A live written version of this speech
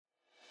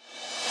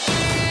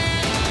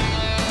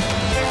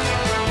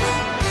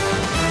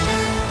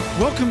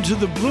Welcome to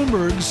the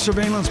Bloomberg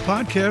Surveillance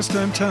Podcast.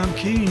 I'm Tom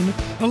Keene,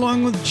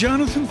 along with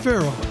Jonathan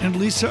Farrell and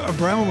Lisa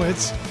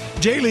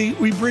Abramowitz. Daily,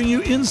 we bring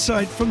you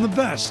insight from the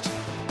best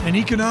in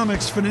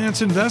economics,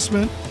 finance,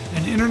 investment,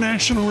 and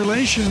international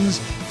relations.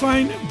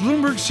 Find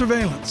Bloomberg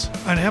Surveillance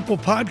on Apple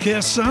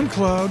Podcasts,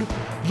 SoundCloud,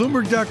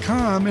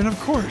 Bloomberg.com, and of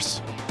course,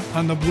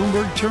 on the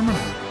Bloomberg Terminal.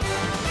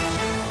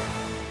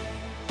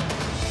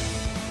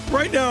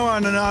 Right now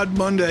on an odd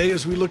Monday,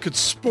 as we look at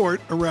sport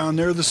around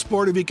there, the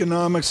sport of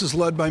economics is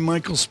led by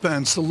Michael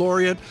Spence, the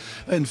laureate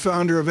and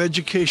founder of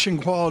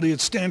Education Quality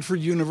at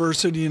Stanford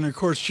University, and of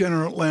course,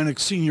 General Atlantic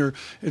Senior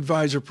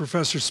Advisor,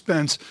 Professor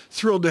Spence.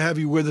 Thrilled to have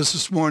you with us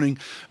this morning.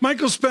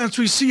 Michael Spence,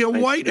 we see a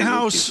White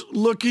House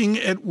looking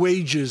at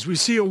wages. We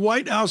see a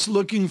White House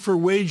looking for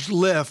wage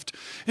lift.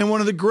 And one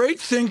of the great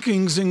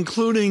thinkings,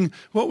 including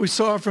what we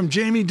saw from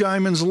Jamie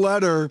Dimon's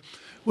letter,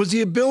 was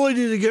the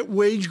ability to get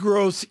wage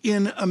growth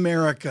in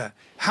America.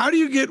 How do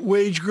you get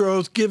wage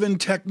growth given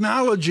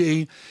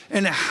technology,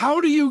 and how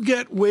do you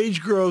get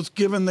wage growth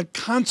given the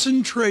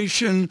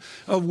concentration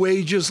of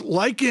wages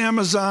like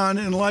Amazon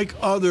and like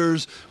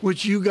others,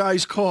 which you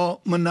guys call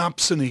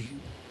monopsony?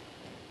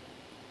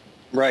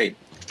 Right.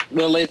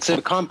 Well, it's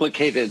a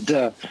complicated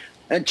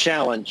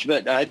challenge,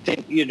 but I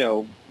think,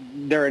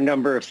 there are a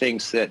number of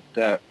things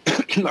that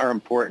are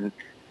important.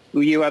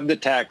 You have the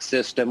tax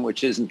system,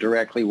 which isn't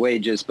directly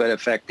wages, but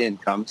affect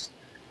incomes.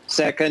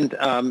 Second,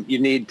 you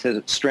need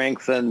to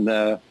strengthen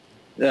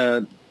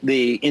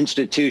the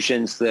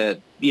institutions that,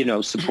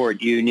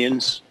 support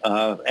unions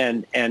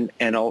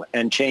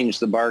and change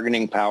the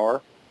bargaining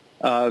power.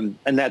 And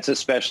that's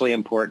especially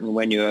important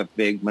when you have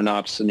big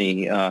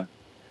monopsony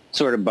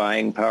sort of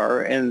buying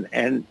power.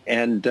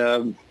 And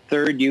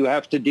third, you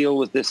have to deal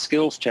with this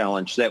skills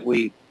challenge that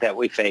we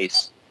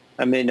face.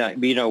 I mean,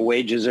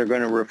 wages are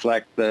going to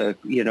reflect the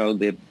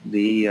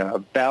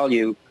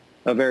value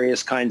of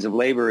various kinds of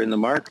labor in the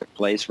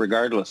marketplace,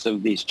 regardless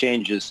of these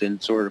changes in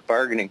sort of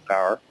bargaining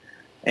power.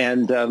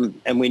 And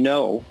we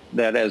know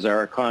that as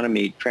our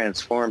economy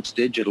transforms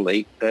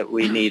digitally, that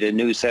we need a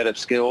new set of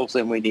skills,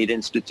 and we need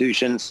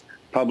institutions,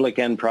 public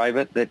and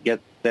private,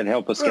 that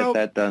help us get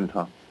that done,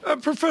 Tom.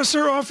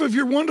 Professor, off of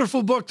your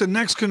wonderful book, The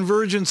Next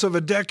Convergence of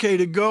a Decade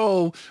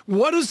Ago,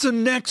 what is the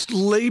next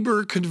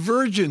labor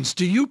convergence?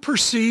 Do you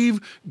perceive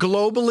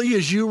globally,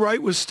 as you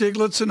write with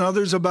Stiglitz and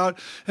others about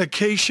a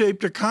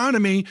K-shaped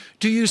economy,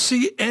 do you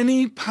see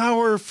any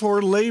power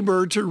for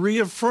labor to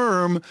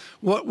reaffirm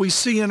what we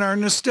see in our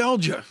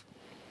nostalgia?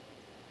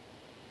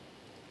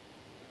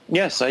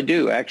 Yes, I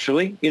do,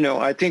 actually.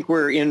 I think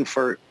we're in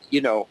for,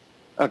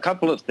 a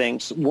couple of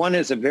things. One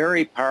is a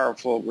very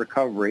powerful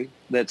recovery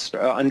that's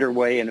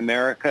underway in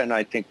America, and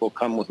I think will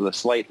come with a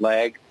slight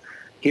lag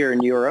here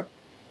in Europe.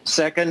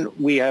 Second,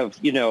 we have,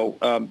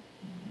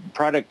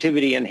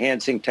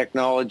 productivity-enhancing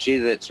technology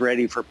that's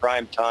ready for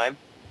prime time.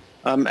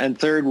 And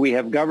third, we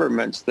have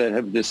governments that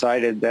have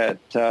decided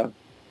that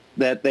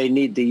they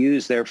need to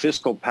use their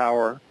fiscal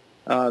power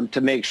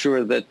to make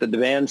sure that the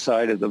demand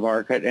side of the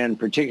market, and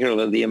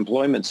particularly the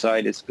employment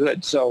side, is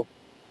good. So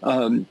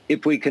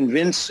if we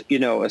convince,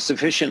 a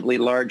sufficiently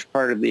large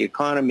part of the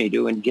economy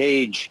to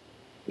engage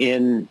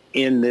in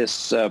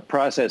this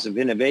process of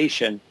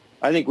innovation,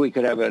 I think we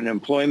could have an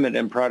employment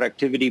and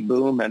productivity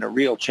boom and a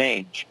real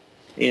change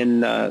in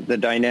the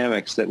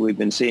dynamics that we've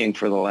been seeing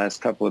for the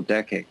last couple of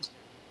decades.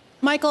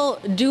 Michael,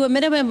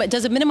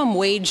 does a minimum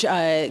wage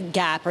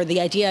gap, or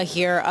the idea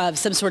here of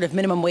some sort of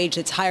minimum wage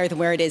that's higher than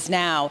where it is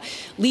now,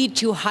 lead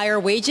to higher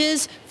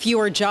wages,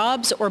 fewer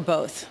jobs, or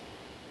both?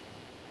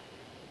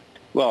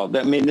 Well,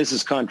 this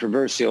is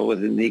controversial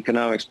within the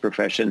economics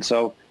profession.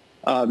 So,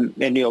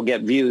 and you'll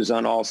get views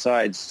on all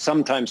sides,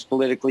 sometimes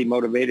politically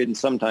motivated and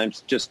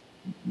sometimes just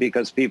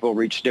because people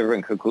reach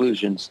different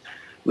conclusions,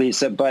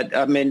 Lisa. But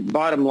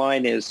bottom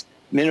line is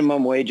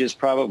minimum wages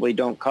probably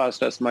don't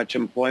cost us much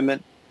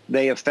employment.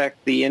 They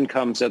affect the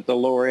incomes at the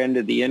lower end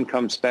of the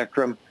income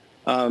spectrum,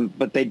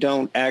 but they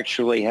don't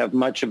actually have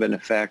much of an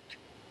effect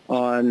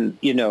on,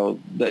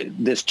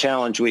 this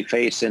challenge we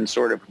face in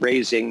sort of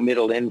raising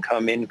middle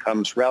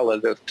incomes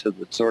relative to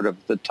the sort of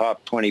the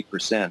top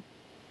 20%.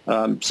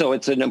 So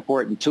it's an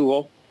important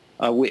tool.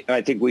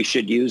 I think we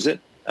should use it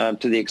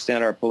to the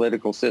extent our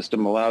political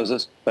system allows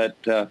us, but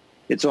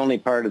it's only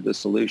part of the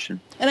solution.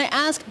 And I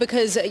ask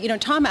because,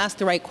 Tom asked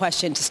the right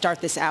question to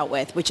start this out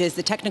with, which is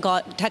the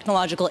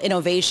technological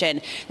innovation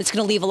that's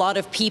going to leave a lot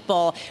of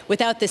people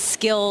without the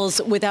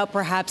skills, without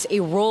perhaps a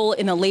role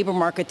in the labor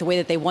market the way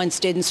that they once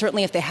did. And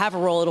certainly if they have a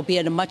role, it'll be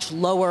at a much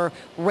lower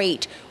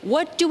rate.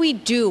 What do we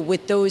do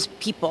with those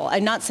people?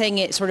 I'm not saying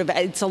it's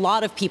a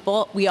lot of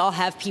people. We all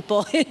have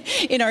people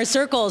in our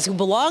circles who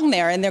belong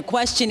there. And their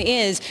question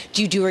is,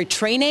 do you do a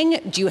training?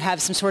 Do you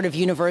have some sort of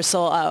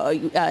universal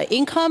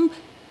income?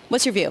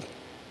 What's your view?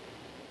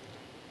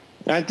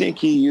 I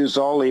think you use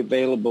all the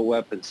available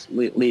weapons,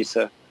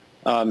 Lisa.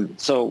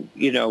 So,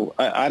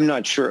 I'm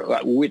not sure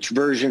which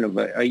version of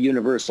a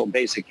universal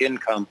basic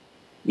income,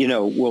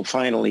 will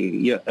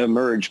finally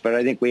emerge. But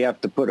I think we have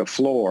to put a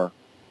floor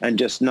and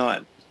just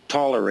not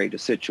tolerate a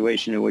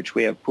situation in which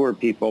we have poor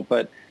people.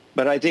 But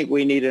But I think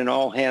we need an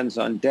all hands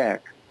on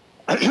deck,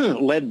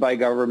 led by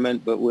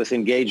government, but with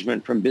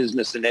engagement from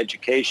business and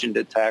education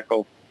to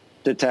tackle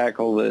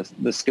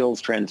the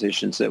skills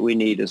transitions that we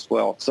need as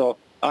well. So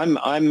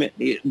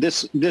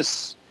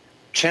this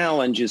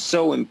challenge is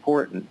so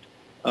important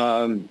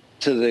to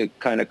the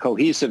kind of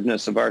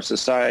cohesiveness of our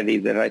society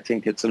that I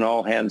think it's an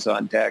all hands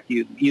on deck.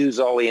 You use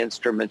all the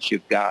instruments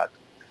you've got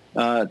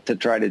to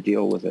try to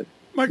deal with it.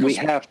 We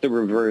have to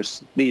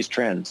reverse these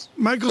trends.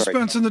 Michael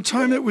Spence, in the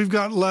time that we've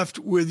got left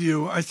with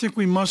you, I think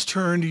we must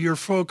turn to your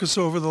focus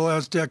over the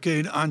last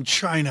decade on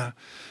China.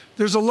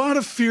 There's a lot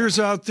of fears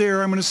out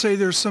there. I'm going to say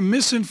there's some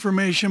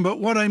misinformation, but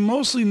what I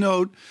mostly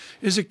note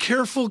is a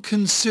careful,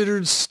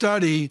 considered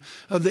study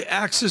of the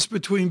axis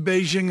between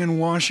Beijing and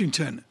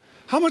Washington.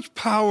 How much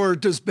power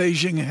does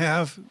Beijing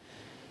have?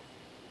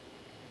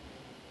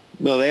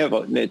 Well, they have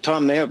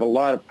a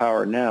lot of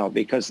power now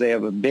because they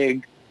have a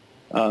big,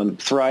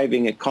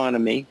 thriving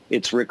economy.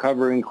 It's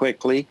recovering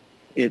quickly.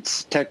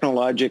 It's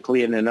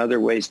technologically and in other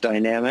ways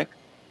dynamic.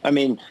 I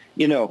mean,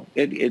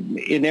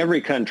 in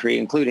every country,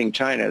 including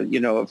China,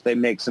 if they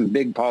make some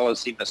big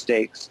policy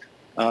mistakes,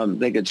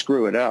 they could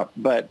screw it up.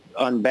 But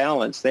on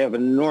balance, they have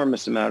an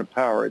enormous amount of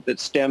power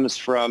that stems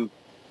from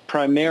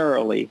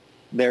primarily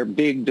their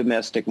big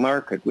domestic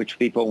market, which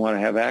people want to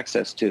have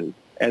access to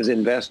as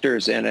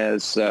investors and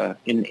as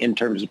in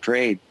terms of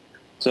trade.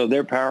 So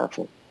they're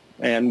powerful,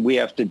 and we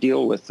have to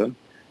deal with them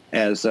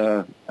as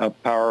a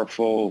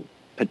powerful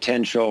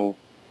potential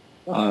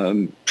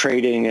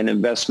trading and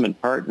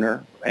investment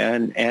partner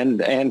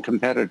and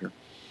competitor.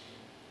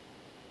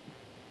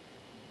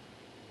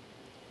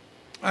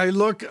 I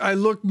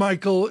look,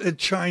 Michael, at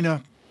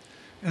China,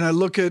 and I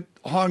look at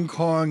Hong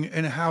Kong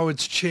and how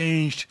it's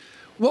changed.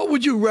 What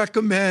would you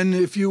recommend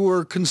if you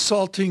were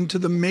consulting to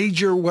the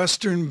major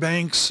Western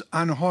banks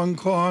on Hong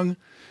Kong?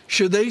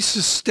 Should they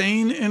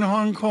sustain in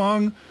Hong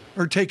Kong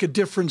or take a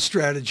different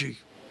strategy?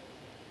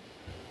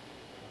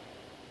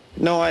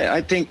 No,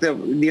 I think that,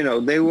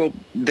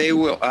 they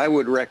will, I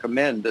would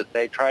recommend that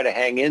they try to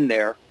hang in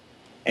there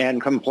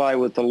and comply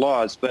with the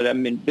laws. But I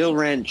mean, Bill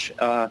Wrench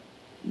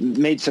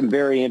made some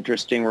very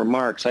interesting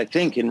remarks, I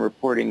think, in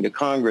reporting to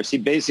Congress. He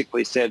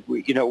basically said,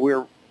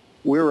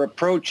 we're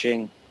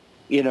approaching,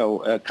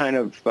 a kind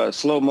of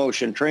slow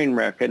motion train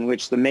wreck in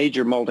which the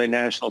major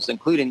multinationals,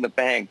 including the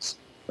banks,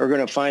 are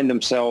going to find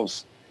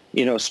themselves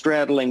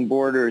straddling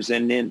borders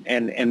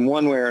and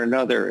one way or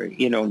another,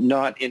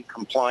 not in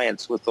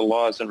compliance with the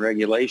laws and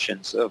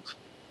regulations of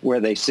where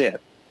they sit.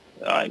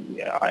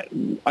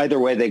 Either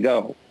way they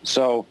go.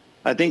 So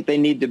I think they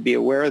need to be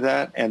aware of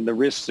that and the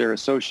risks that are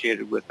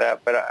associated with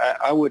that. But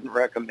I wouldn't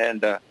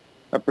recommend a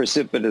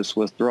precipitous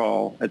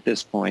withdrawal at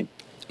this point.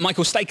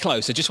 Michael, stay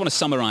close. I just want to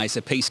summarize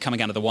a piece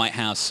coming out of the White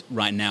House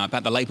right now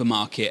about the labor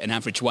market and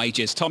average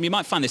wages. Tom, you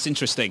might find this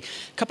interesting.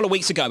 A couple of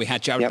weeks ago, we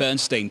had Jared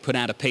Bernstein put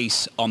out a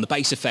piece on the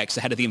base effects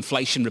ahead of the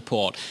inflation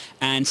report.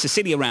 And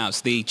Cecilia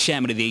Rouse, the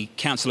chairman of the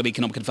Council of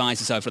Economic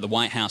Advisors over at the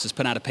White House, has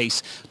put out a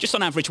piece just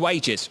on average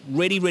wages.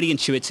 Really, really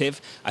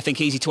intuitive. I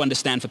think easy to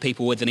understand for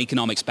people with an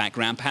economics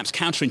background, perhaps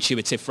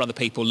counterintuitive for other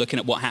people looking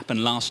at what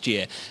happened last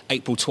year,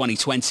 April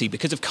 2020.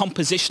 Because of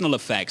compositional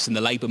effects in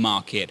the labor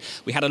market,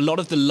 we had a lot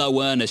of the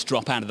low earners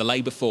drop out of the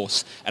labour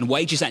force, and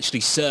wages actually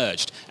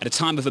surged at a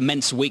time of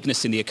immense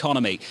weakness in the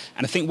economy.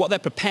 And I think what they're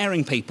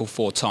preparing people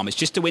for, Tom, is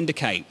just to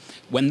indicate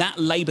when that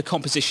labour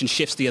composition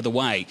shifts the other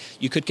way,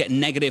 you could get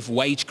negative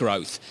wage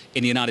growth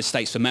in the United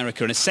States of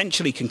America, and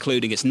essentially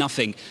concluding it's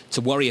nothing to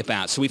worry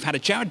about. So we've had a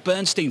Jared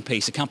Bernstein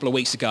piece a couple of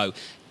weeks ago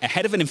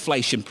ahead of an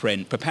inflation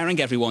print, preparing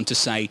everyone to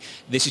say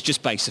this is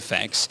just base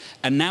effects.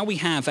 And now we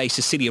have a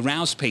Cecilia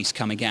Rouse piece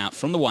coming out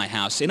from the White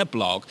House in a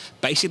blog,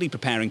 basically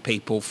preparing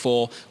people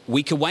for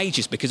weaker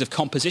wages because of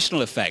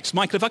compositional effects.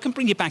 Michael, if I can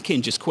bring you back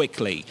in just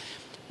quickly.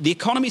 The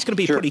economy is going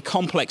to be pretty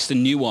complex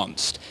and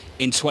nuanced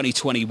in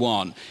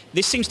 2021.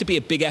 This seems to be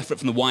a big effort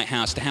from the White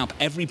House to help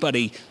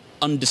everybody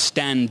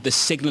understand the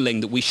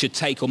signaling that we should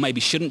take or maybe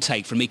shouldn't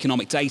take from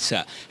economic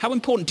data. How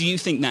important do you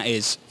think that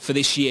is for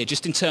this year,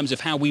 just in terms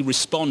of how we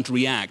respond,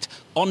 react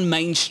on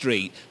Main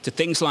Street to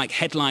things like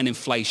headline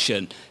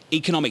inflation,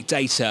 economic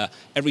data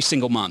every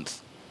single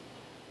month?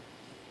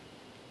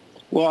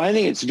 Well, I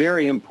think it's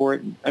very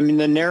important. I mean,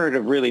 the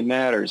narrative really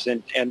matters,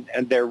 and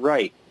they're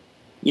right.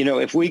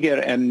 If we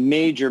get a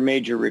major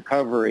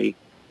recovery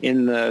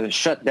in the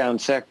shutdown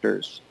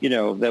sectors,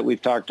 that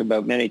we've talked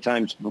about many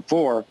times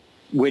before,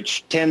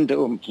 which tend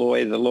to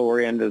employ the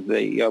lower end of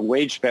the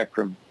wage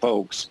spectrum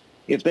folks,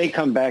 if they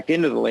come back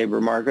into the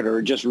labor market or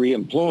are just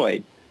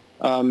reemployed,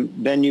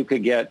 then you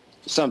could get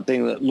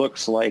something that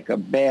looks like a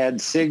bad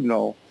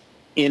signal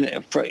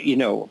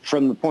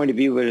from the point of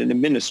view of an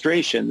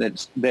administration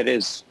that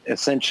is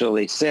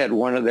essentially said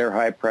one of their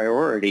high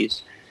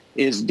priorities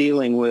is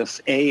dealing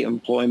with A,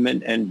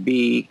 employment, and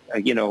B,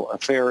 a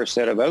fairer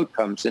set of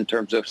outcomes in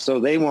terms of, so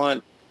they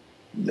want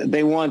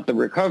the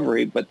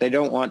recovery, but they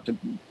don't want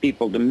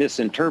people to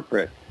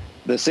misinterpret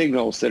the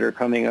signals that are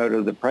coming out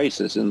of the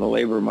prices in the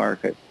labor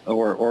market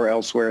or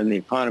elsewhere in the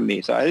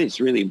economy. So I think it's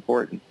really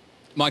important.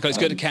 Michael, it's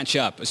good to catch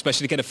up,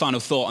 especially to get a final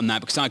thought on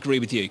that, because I agree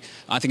with you.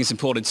 I think it's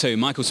important too.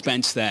 Michael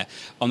Spence there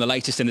on the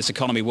latest in this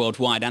economy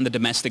worldwide and the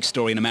domestic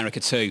story in America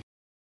too.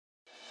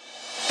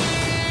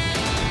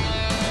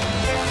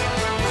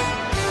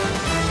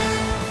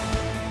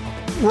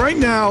 Right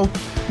now,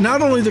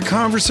 not only the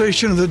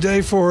conversation of the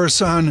day for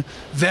us on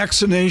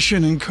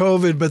vaccination and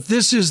COVID, but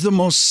this is the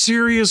most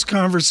serious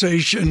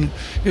conversation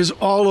as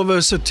all of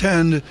us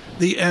attend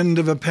the end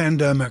of a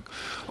pandemic.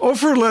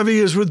 Ofer Levy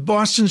is with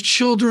Boston's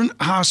Children's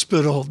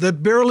Hospital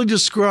that barely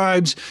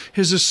describes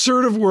his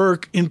assertive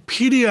work in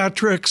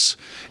pediatrics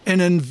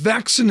and in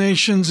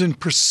vaccinations and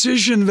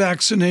precision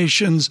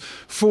vaccinations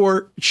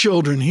for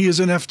children. He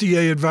is an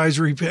FDA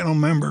advisory panel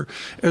member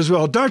as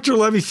well. Dr.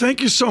 Levy, thank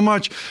you so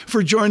much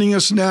for joining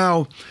us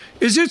now.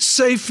 Is it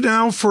safe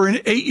now for an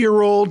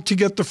 8-year-old to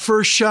get the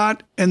first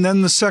shot and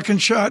then the second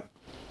shot?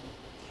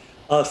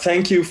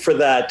 Thank you for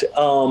that.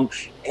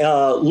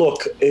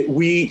 Look,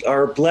 we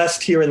are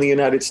blessed here in the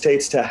United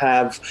States to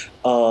have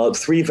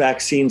 3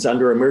 vaccines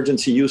under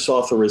emergency use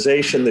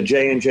authorization. The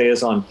J&J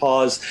is on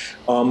pause.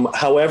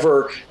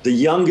 However, the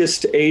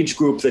youngest age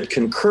group that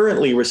can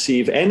currently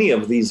receive any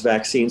of these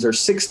vaccines are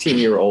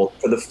 16-year-old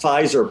for the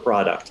Pfizer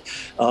product.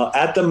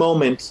 At the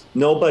moment,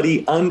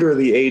 nobody under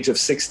the age of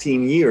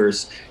 16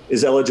 years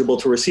is eligible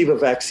to receive a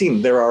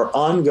vaccine. There are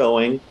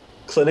ongoing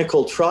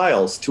clinical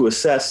trials to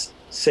assess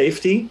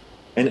safety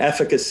and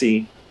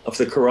efficacy of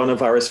the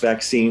coronavirus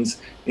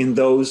vaccines in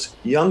those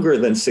younger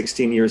than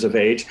 16 years of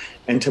age.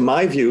 And to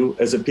my view,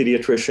 as a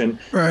pediatrician,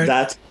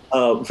 that's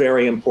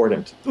very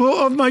important.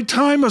 Well, of my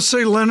time of,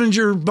 say,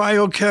 Leninger,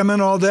 biochem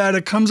and all that,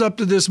 it comes up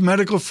to this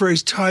medical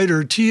phrase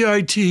titer,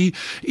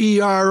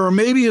 T-I-T-E-R, or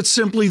maybe it's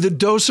simply the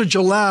dosage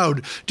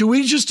allowed. Do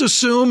we just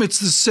assume it's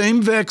the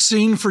same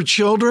vaccine for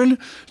children,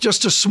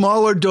 just a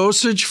smaller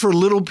dosage for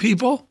little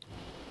people?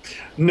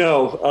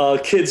 No,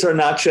 kids are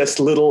not just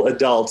little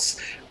adults.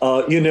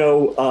 From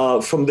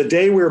the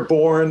day we're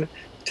born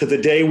to the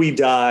day we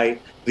die,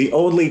 the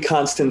only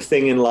constant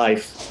thing in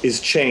life is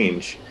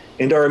change.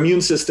 And our immune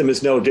system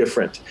is no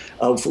different.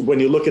 When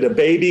you look at a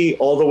baby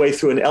all the way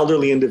through an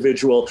elderly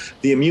individual,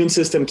 the immune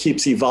system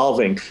keeps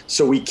evolving.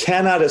 So we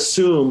cannot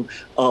assume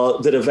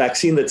that a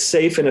vaccine that's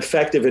safe and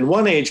effective in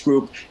one age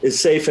group is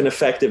safe and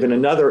effective in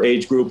another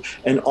age group.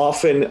 And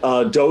often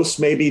dose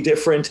may be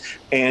different,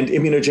 and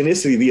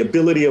immunogenicity, the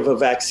ability of a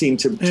vaccine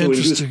to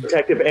induce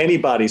protective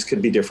antibodies,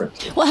 could be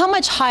different. Well, how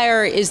much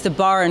higher is the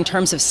bar in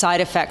terms of side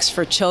effects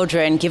for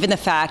children, given the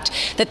fact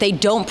that they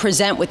don't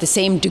present with the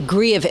same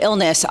degree of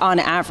illness on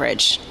average?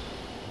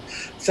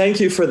 Thank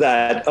you for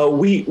that.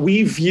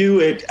 We view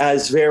it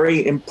as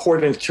very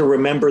important to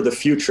remember the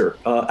future,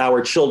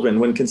 our children,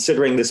 when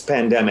considering this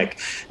pandemic.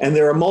 And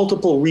there are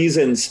multiple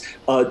reasons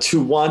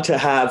to want to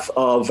have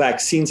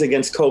vaccines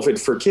against COVID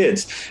for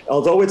kids.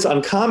 Although it's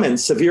uncommon,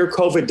 severe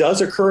COVID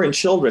does occur in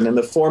children in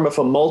the form of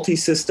a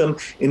multi-system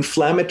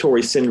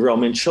inflammatory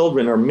syndrome in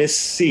children, or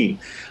MIS-C.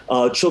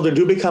 Children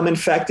do become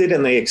infected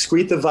and they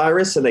excrete the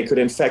virus, and they could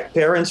infect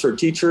parents or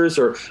teachers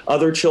or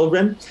other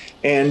children.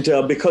 And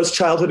because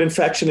childhood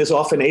infection is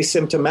often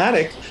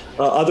asymptomatic,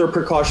 other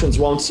precautions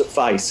won't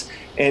suffice.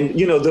 And,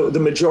 the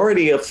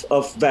majority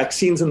of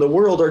vaccines in the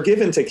world are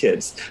given to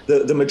kids.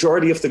 The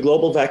majority of the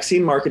global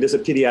vaccine market is a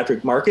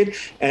pediatric market,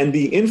 and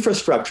the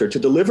infrastructure to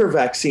deliver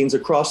vaccines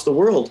across the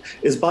world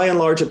is by and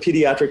large a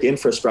pediatric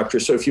infrastructure.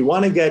 So if you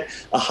want to get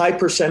a high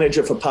percentage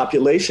of a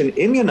population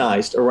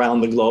immunized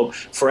around the globe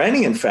for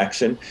any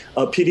infection,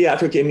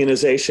 pediatric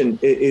immunization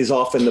is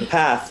often the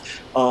path.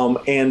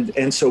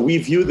 And so we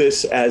view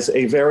this as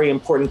a very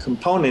important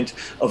component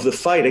of the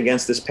fight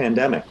against this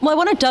pandemic. Well, I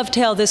want to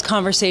dovetail this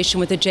conversation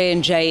with the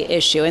J&J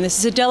issue, and this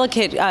is a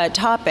delicate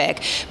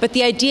topic, but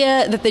the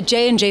idea that the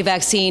J&J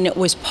vaccine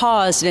was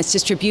paused in its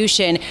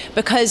distribution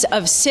because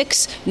of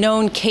 6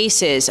 known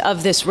cases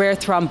of this rare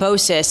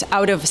thrombosis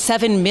out of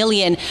 7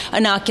 million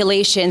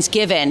inoculations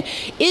given.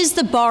 Is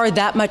the bar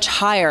that much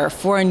higher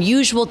for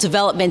unusual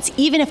developments,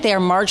 even if they are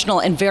marginal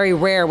and very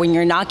rare, when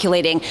you're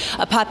inoculating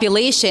a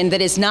population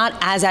that is not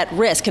as at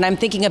risk? And I'm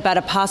thinking about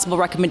a possible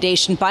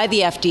recommendation by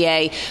the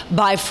FDA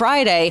by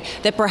Friday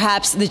that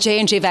perhaps the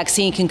J&J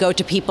vaccine can go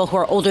to people who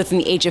are older than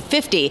the age of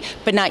 50,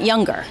 but not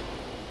younger.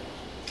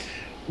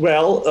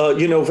 Well,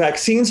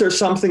 vaccines are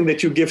something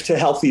that you give to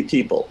healthy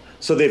people,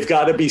 so they've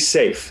got to be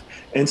safe.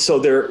 And so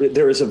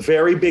there is a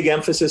very big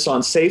emphasis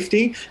on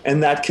safety,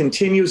 and that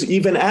continues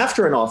even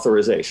after an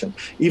authorization.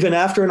 Even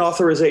after an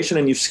authorization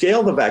and you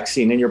scale the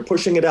vaccine and you're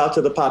pushing it out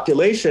to the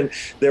population,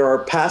 there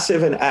are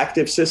passive and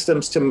active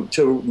systems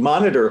to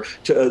monitor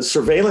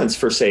surveillance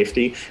for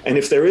safety. And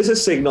if there is a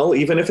signal,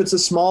 even if it's a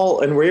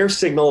small and rare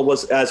signal,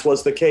 as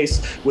was the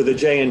case with the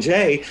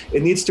J&J,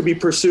 it needs to be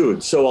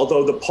pursued. So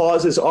although the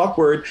pause is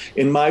awkward,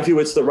 in my view,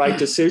 it's the right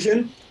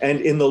decision.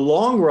 And in the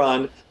long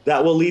run,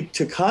 that will lead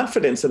to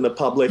confidence in the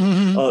public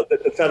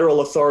that the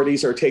federal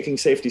authorities are taking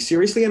safety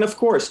seriously. And of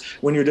course,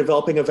 when you're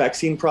developing a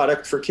vaccine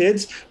product for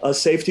kids,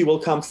 safety will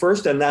come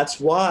first. And that's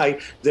why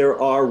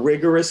there are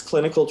rigorous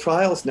clinical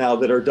trials now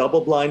that are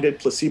double-blinded,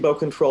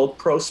 placebo-controlled,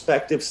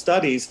 prospective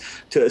studies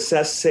to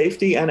assess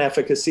safety and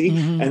efficacy.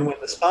 And when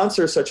the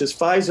sponsors, such as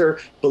Pfizer,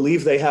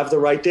 believe they have the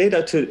right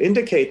data to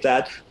indicate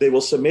that, they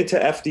will submit to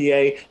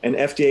FDA, and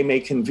FDA may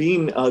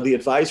convene the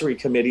advisory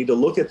committee to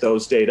look at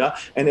those data.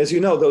 And as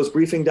you know, those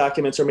briefing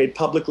documents are made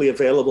publicly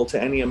available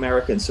to any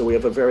American, so we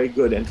have a very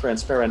good and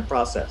transparent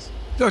process.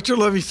 Dr.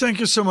 Levy, thank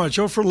you so much.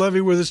 Ofer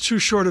Levy with us, too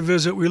short a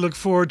visit. We look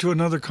forward to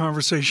another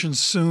conversation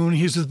soon.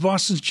 He's with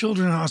Boston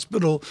Children's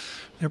Hospital,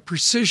 their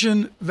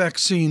precision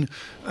vaccine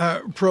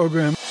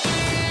program.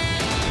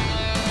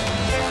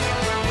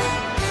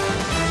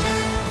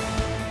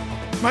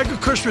 Michael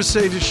Kushner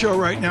saved his show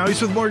right now. He's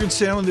with Morgan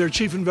Stanley, their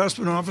chief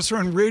investment officer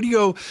on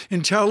radio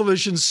and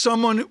television,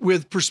 someone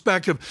with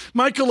perspective.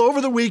 Michael,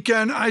 over the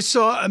weekend, I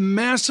saw a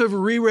massive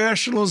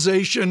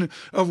re-rationalization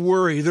of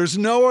worry. There's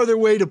no other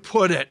way to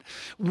put it.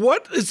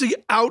 What is the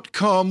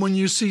outcome when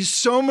you see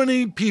so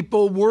many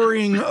people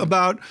worrying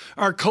about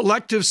our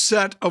collective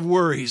set of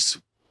worries?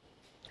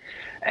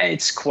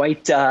 It's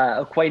quite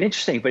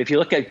interesting. But if you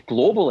look at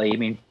globally, I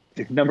mean,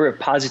 the number of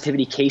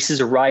positivity cases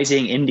are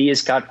rising.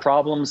 India's got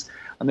problems.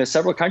 There's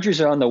several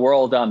countries around the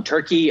world.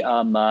 Turkey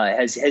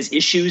has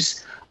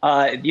issues.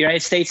 The United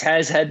States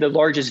has had the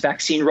largest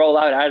vaccine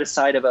rollout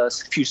outside of a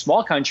few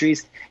small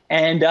countries.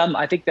 And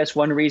I think that's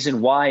one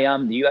reason why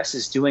the U.S.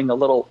 is doing a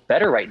little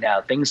better right now.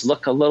 Things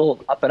look a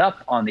little up and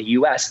up on the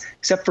U.S.,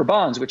 except for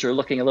bonds, which are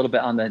looking a little bit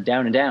on the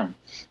down and down.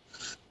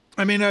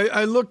 I mean,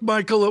 I look,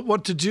 Michael, at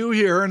what to do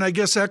here, and I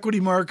guess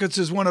equity markets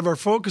is one of our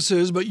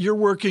focuses, but you're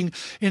working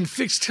in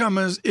fixed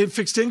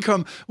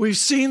income. We've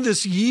seen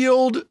this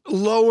yield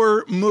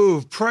lower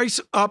move,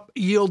 price up,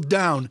 yield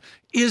down.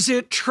 Is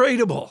it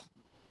tradable?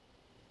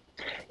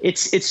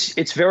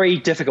 It's very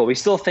difficult. We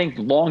still think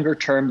longer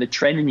term, the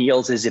trend in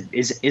yields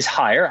is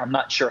higher. I'm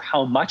not sure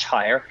how much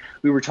higher.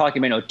 We were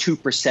talking about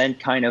 2%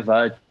 kind of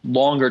a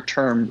longer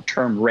term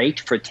rate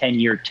for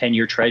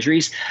 10-year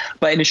treasuries.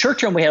 But in the short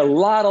term, we had a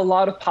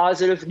lot of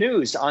positive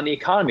news on the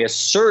economy, a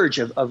surge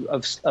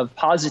of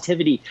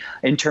positivity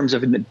in terms of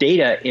the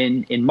data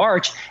in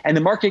March. And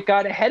the market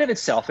got ahead of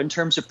itself in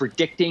terms of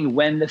predicting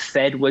when the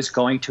Fed was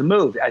going to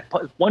move. At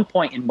one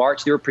point in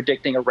March, they were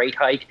predicting a rate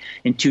hike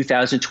in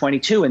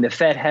 2022. And the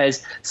Fed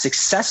has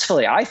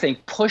successfully, I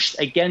think, pushed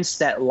against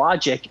that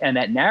logic and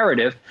that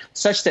narrative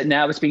such that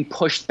now it's being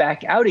pushed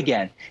back out again.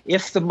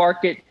 If the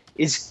market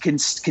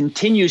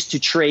continues to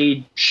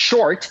trade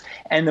short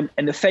and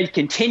the Fed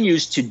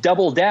continues to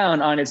double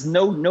down on its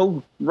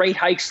no rate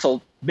hikes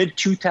till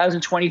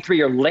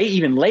mid-2023 or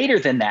even later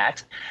than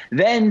that,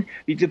 then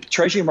the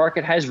Treasury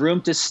market has room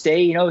to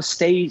stay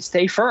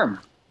firm.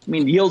 I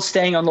mean, yields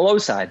staying on the low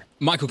side.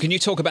 Michael, can you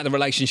talk about the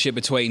relationship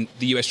between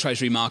the US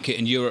Treasury market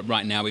and Europe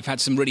right now? We've had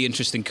some really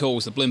interesting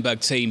calls. The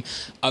Bloomberg team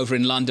over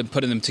in London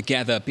putting them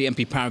together.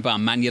 BNP Paribas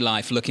and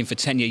Manulife looking for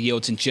 10-year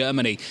yields in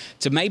Germany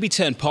to maybe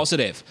turn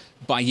positive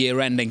by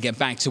year end and get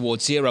back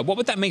towards zero. What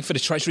would that mean for the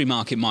Treasury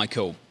market,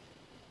 Michael?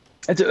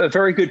 That's a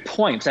very good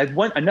point.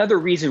 Another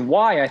reason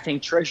why I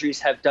think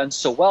treasuries have done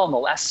so well in the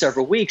last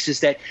several weeks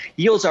is that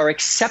yields are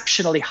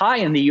exceptionally high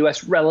in the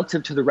U.S.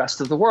 relative to the rest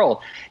of the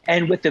world.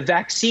 And with the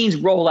vaccines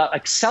rollout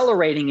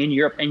accelerating in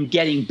Europe and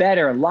getting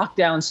better and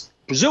lockdowns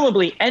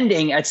presumably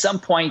ending at some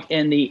point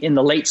in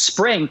the late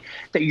spring,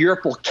 that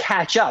Europe will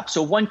catch up.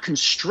 So one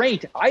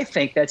constraint, I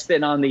think, that's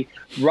been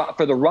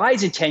for the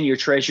rise in 10-year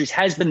treasuries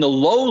has been the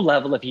low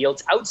level of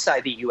yields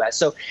outside the U.S.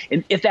 So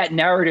if that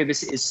narrative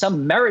is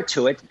some merit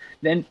to it,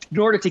 then in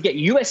order to get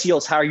U.S.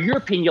 yields higher,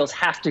 European yields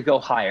have to go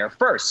higher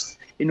first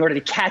in order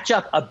to catch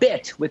up a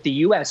bit with the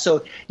U.S.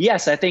 So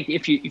yes, I think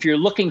if you're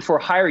looking for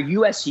higher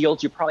U.S.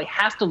 yields, you probably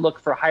have to look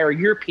for higher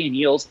European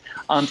yields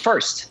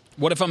first.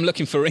 What if I'm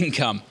looking for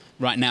income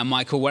right now,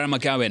 Michael? Where am I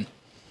going?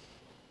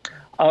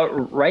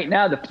 Right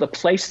now, the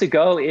place to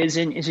go is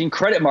in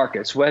credit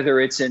markets, whether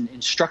it's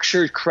in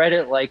structured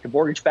credit like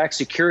mortgage-backed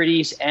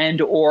securities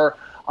or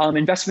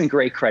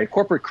investment-grade credit,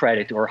 corporate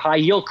credit, or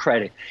high-yield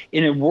credit.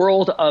 In a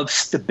world of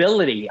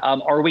stability,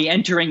 are we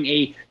entering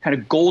a kind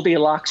of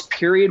Goldilocks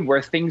period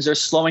where things are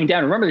slowing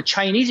down? Remember, the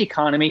Chinese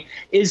economy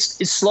is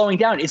slowing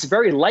down. It's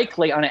very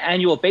likely on an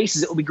annual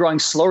basis it will be growing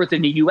slower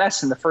than the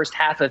U.S. in the first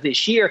half of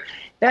this year.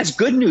 That's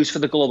good news for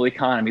the global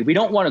economy. We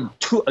don't want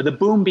the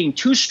boom being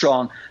too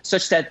strong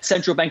such that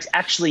central banks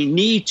actually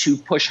need to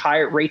push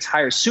rates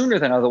higher sooner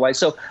than otherwise.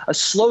 So a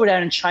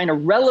slowdown in China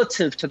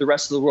relative to the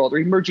rest of the world, or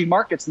emerging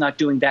markets not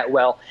doing that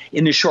well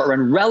in the short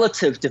run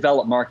relative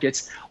developed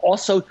markets,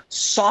 also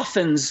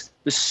softens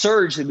the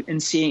surge in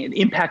seeing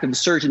the impact of the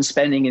surge in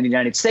spending in the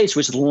United States,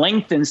 which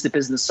lengthens the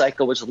business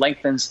cycle, which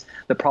lengthens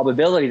the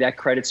probability that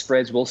credit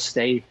spreads will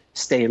stay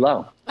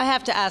low. I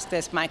have to ask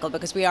this, Michael,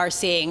 because we are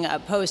seeing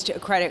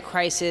post-credit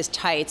crisis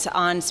tights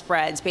on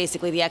spreads,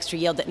 basically the extra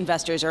yield that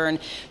investors earn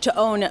to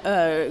own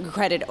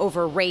credit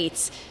over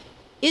rates.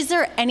 Is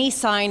there any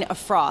sign of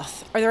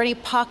froth? Are there any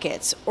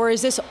pockets? Or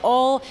is this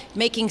all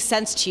making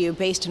sense to you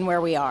based on where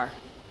we are?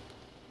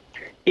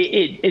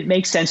 It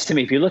makes sense to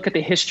me. If you look at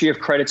the history of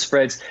credit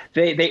spreads,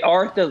 they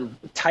are at the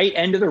tight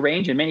end of the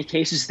range. In many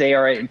cases, they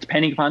are,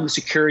 depending upon the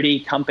security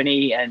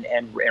company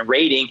and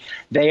rating,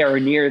 they are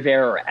near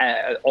their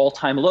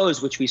all-time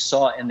lows, which we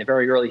saw in the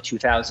very early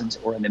 2000s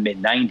or in the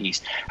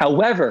mid-90s.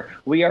 However,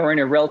 we are in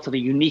a relatively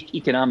unique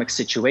economic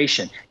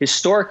situation.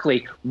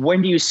 Historically,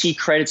 when do you see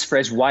credit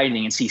spreads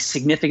widening and see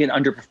significant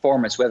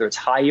underperformance, whether it's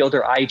high yield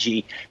or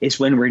IG, is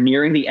when we're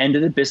nearing the end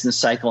of the business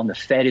cycle and the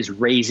Fed is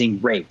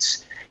raising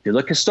rates. If you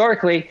look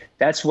historically,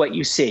 that's what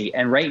you see.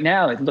 And right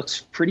now, it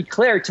looks pretty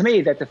clear to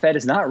me that the Fed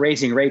is not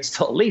raising rates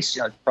till at least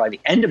probably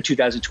the end of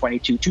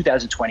 2022,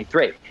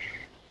 2023.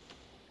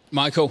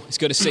 Michael, it's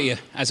good to see you.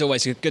 As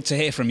always, good to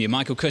hear from you.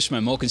 Michael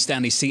Cushman, Morgan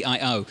Stanley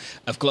CIO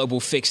of Global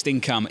Fixed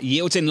Income.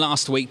 Yields in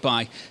last week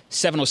by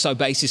 7 or so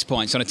basis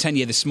points on a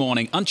 10-year this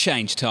morning.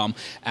 Unchanged, Tom,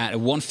 at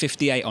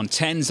 158 on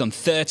 10s, on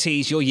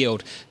 30s. Your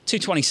yield,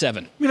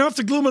 227. Off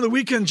the gloom of the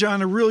weekend,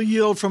 John, a real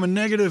yield from a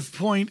negative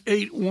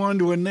 0.81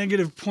 to a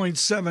negative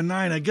 0.79.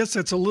 I guess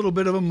that's a little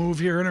bit of a move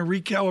here and a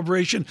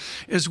recalibration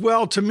as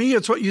well. To me,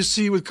 it's what you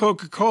see with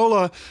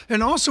Coca-Cola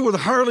and also with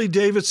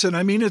Harley-Davidson.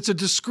 It's a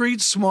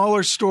discrete,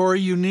 smaller story,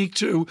 unique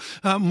to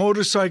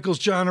motorcycles,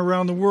 John,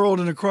 around the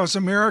world and across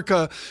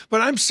America.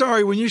 But I'm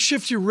sorry, when you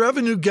shift your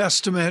revenue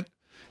guesstimate,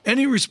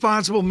 any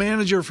responsible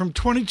manager from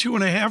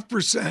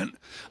 22.5%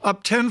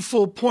 up 10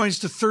 full points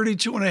to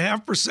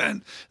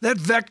 32.5%, that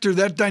vector,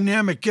 that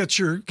dynamic gets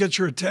your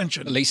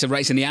attention. Lisa,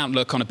 raising the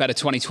outlook on a better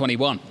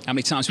 2021. How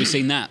many times have we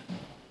seen that?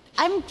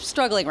 I'm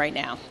struggling right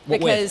now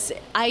because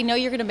I know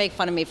you're going to make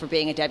fun of me for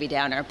being a Debbie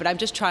Downer, but I'm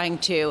just trying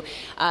to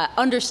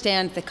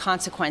understand the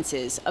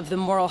consequences of the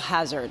moral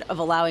hazard of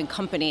allowing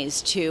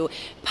companies to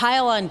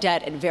pile on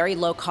debt at very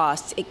low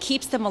costs. It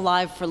keeps them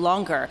alive for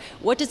longer.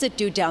 What does it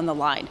do down the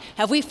line?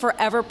 Have we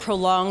forever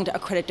prolonged a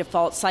credit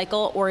default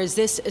cycle, or is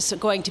this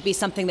going to be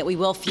something that we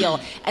will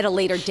feel at a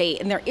later date?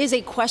 And there is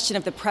a question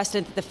of the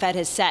precedent that the Fed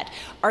has set.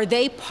 Are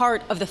they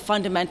part of the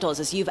fundamentals,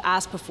 as you've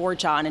asked before,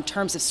 John, in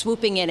terms of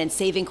swooping in and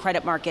saving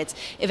credit markets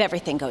if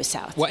everything goes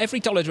south? Well, every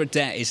dollar of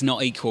debt is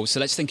not equal, so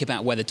let's think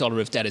about where the dollar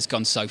of debt has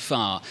gone so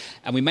far.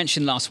 And we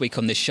mentioned last week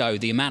on this show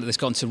the amount that's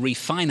gone to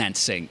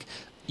refinancing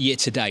year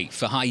to date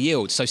for high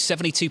yield. So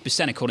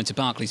 72%, according to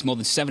Barclays, more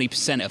than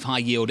 70% of high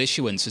yield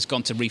issuance has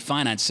gone to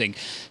refinancing.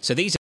 So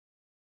these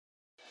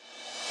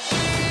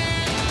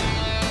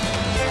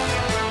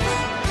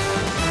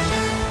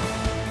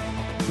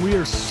We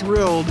are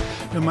thrilled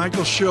that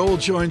Michael Scholl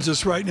joins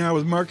us right now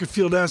with Market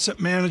Field Asset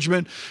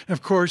Management.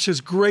 Of course, his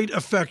great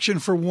affection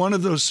for one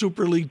of those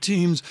Super League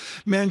teams,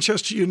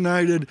 Manchester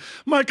United.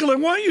 Michael, I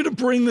want you to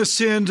bring this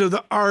into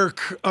the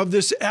arc of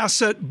this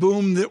asset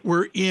boom that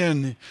we're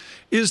in.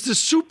 Is the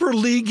Super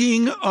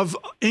Leaguing of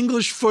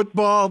English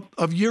football,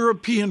 of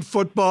European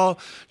football,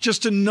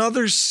 just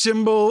another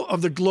symbol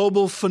of the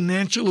global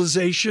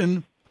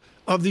financialization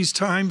of these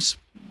times?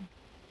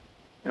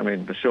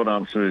 The short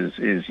answer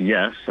is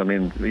yes.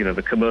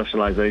 The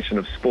commercialization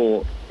of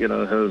sport,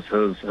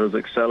 has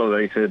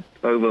accelerated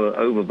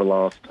over the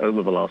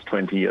last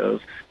 20 years.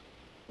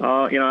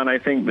 And I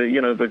think that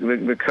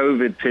the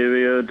COVID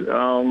period,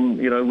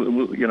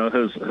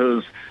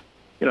 has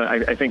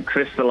I think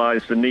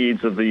crystallized the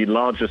needs of the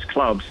largest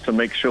clubs to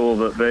make sure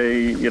that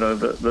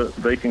that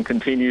they can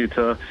continue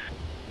to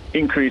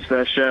increase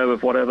their share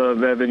of whatever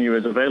revenue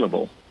is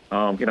available.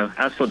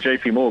 As for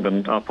JP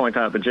Morgan, I'll point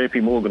out that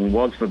JP Morgan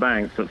was the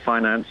bank that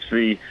financed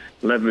the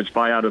leveraged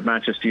buyout of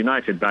Manchester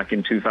United back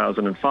in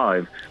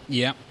 2005.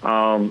 Yeah.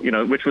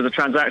 Which was a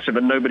transaction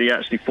that nobody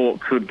actually thought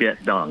could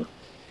get done.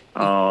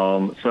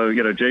 So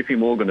JP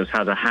Morgan has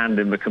had a hand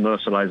in the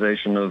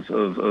commercialization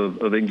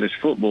of English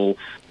football,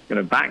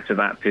 back to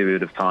that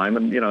period of time.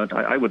 And,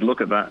 I would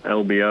look at that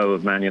LBO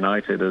of Man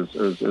United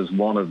as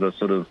one of the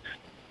sort of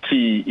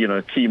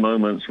key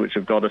moments which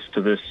have got us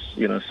to this,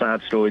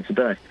 sad story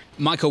today.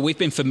 Michael, we've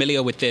been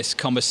familiar with this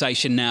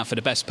conversation now for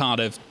the best part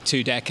of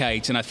 2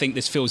 decades, and I think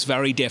this feels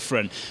very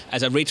different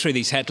as I read through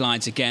these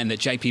headlines again that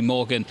JP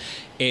Morgan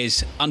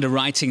is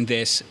underwriting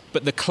this,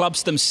 but the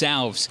clubs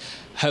themselves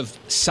have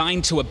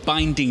signed to a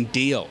binding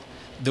deal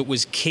that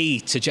was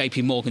key to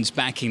JP Morgan's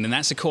backing, and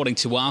that's according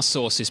to our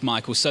sources,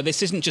 Michael. So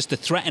this isn't just a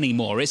threat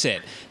anymore, is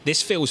it?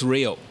 This feels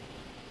real.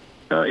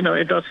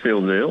 It does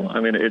feel real.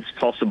 It's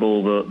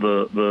possible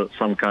that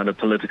some kind of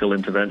political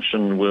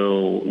intervention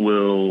will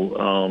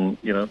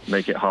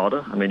make it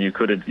harder. You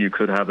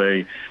could have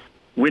a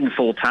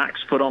windfall tax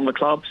put on the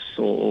clubs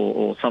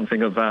or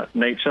something of that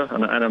nature.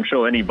 And I'm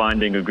sure any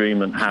binding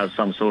agreement has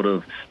some sort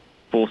of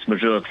force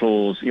majeure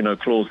clause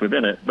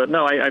within it. But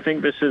no, I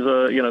think this is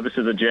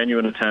a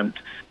genuine attempt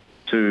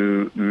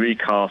to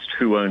recast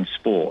who owns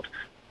sport.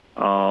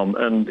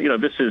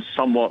 This is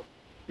somewhat.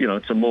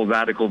 It's a more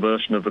radical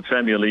version of the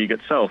Premier League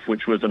itself,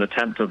 which was an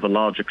attempt of the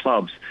larger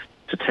clubs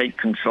to take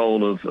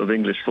control of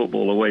English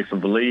football away from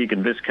the league.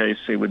 In this case,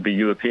 it would be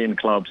European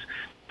clubs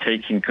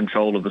taking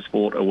control of the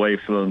sport away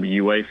from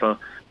UEFA.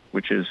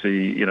 which is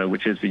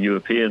the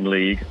European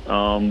League.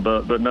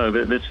 But no,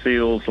 this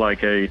feels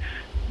like a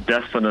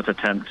definite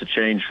attempt to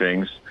change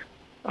things.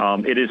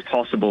 It is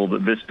possible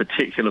that this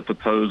particular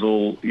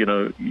proposal,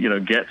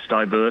 gets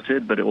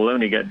diverted, but it will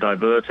only get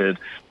diverted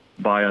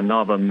by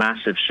another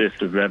massive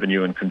shift of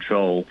revenue and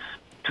control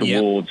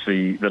towards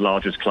the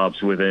largest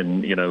clubs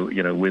within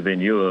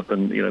Europe,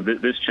 and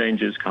this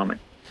change is coming.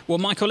 Well,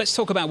 Michael, let's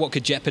talk about what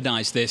could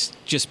jeopardize this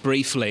just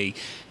briefly.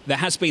 There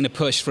has been a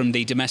push from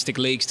the domestic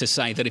leagues to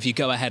say that if you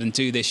go ahead and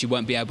do this, you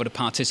won't be able to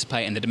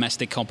participate in the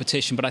domestic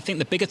competition. But I think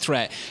the bigger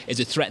threat is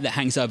a threat that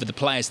hangs over the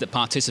players that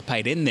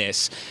participate in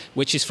this,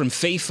 which is from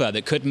FIFA,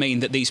 that could mean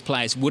that these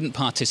players wouldn't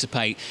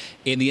participate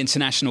in the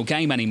international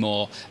game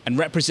anymore and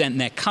represent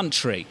their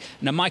country.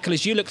 Now, Michael,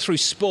 as you look through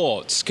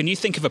sports, can you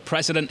think of a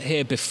precedent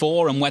here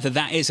before and whether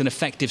that is an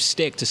effective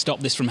stick to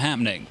stop this from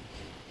happening?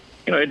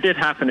 It did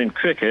happen in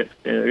cricket.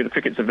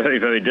 Cricket's a very,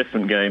 very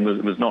different game.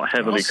 It was not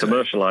heavily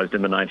commercialised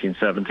in the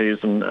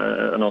 1970s, and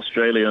an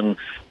Australian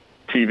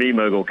TV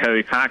mogul,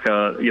 Kerry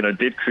Packer,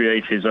 did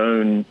create his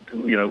own,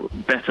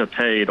 better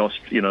paid,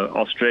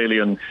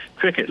 Australian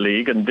cricket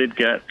league, and did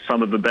get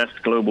some of the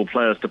best global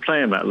players to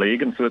play in that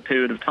league. And for a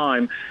period of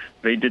time,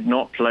 they did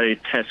not play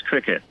Test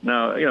cricket.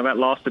 Now, that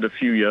lasted a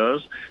few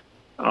years.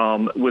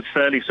 Was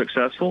fairly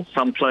successful.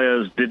 Some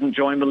players didn't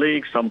join the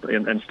league,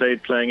 and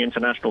stayed playing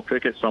international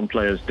cricket. Some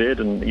players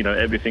did, and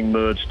everything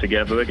merged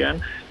together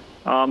again.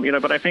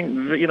 But I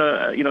think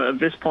at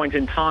this point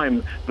in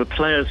time, the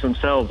players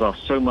themselves are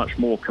so much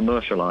more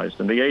commercialized,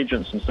 and the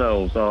agents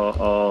themselves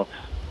are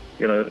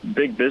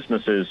big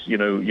businesses,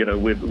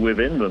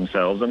 within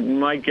themselves. And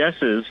my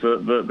guess is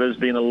that there's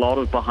been a lot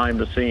of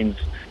behind-the-scenes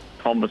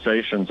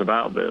conversations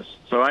about this.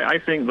 So I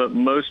think that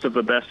most of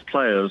the best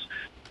players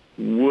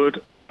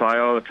would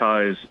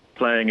prioritize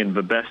playing in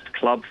the best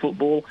club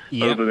football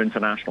over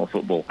international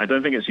football. I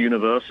don't think it's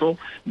universal,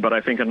 but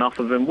I think enough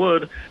of them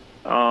would,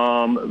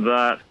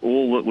 that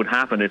all that would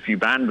happen if you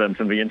banned them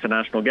from the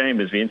international game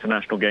is the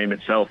international game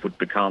itself would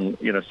become,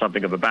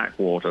 something of a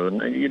backwater,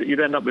 and you'd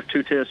end up with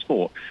two-tier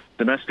sport.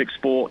 Domestic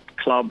sport,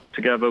 club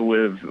together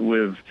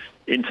with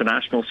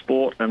international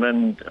sport, and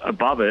then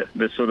above it,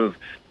 this sort of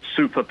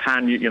super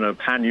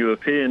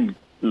pan-European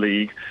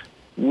league,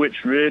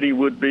 which really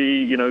would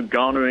be,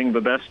 garnering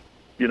the best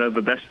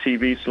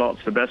TV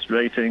slots, the best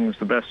ratings,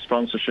 the best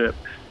sponsorship,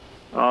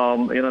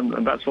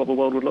 and that's what the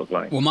world would look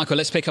like. Well, Michael,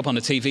 let's pick up on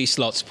the TV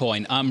slots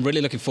point. I'm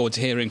really looking forward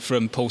to hearing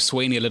from Paul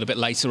Sweeney a little bit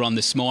later on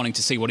this morning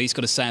to see what he's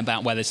got to say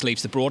about where this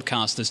leaves the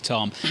broadcasters,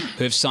 Tom,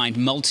 who have signed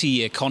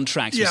multi-year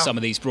contracts with some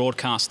of these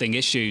broadcasting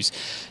issues.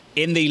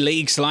 In the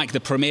leagues like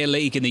the Premier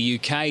League in the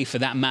UK, for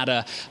that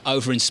matter,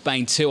 over in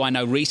Spain too. I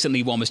know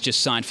recently one was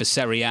just signed for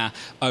Serie A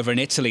over in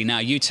Italy. Now,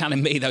 you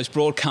telling me those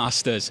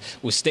broadcasters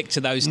will stick to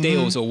those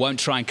deals or won't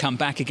try and come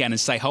back again and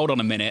say, hold on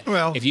a minute,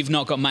 if you've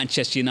not got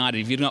Manchester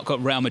United, if you've not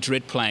got Real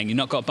Madrid playing, you've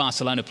not got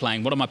Barcelona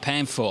playing, what am I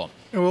paying for?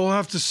 And we'll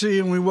have to see,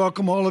 and we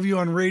welcome all of you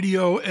on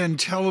radio and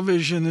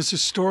television. This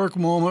historic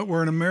moment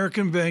where an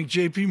American bank,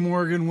 J.P.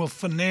 Morgan, will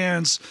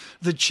finance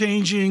the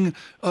changing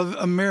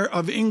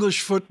of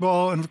English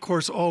football and, of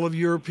course, all of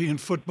European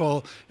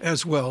football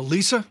as well.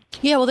 Lisa?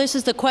 Yeah, well, this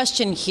is the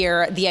question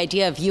here, the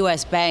idea of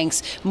U.S.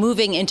 banks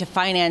moving into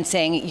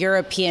financing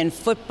European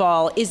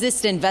football. Is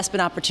this an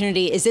investment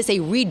opportunity? Is this a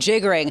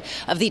rejiggering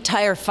of the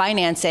entire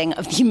financing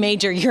of the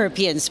major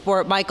European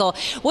sport? Michael,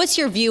 what's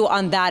your view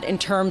on that in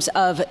terms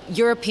of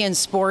European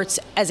sports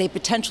as a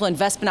potential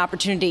investment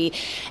opportunity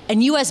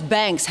and U.S.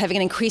 banks having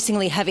an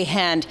increasingly heavy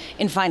hand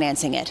in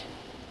financing it?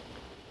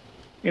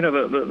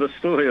 The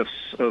story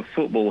of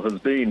football has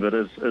been that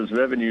as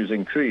revenues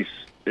increase,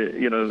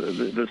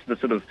 the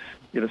sort of,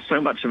 so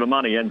much of the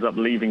money ends up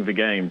leaving the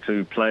game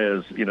to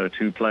players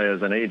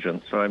and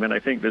agents. So, I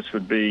think this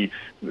would be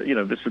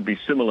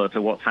similar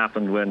to what's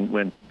happened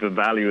when the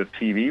value of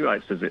TV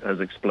rights has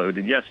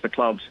exploded. Yes, the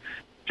clubs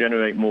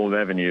generate more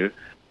revenue.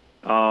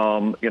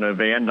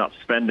 They end up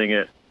spending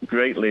it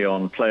greatly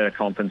on player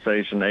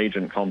compensation,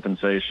 agent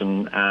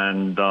compensation,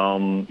 and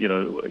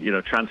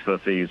transfer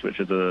fees, which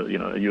is a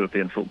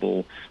European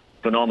football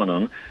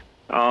phenomenon.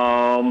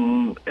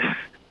 Do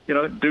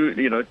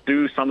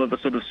some of the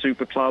sort of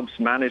super clubs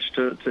manage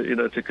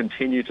to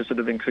continue to sort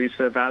of increase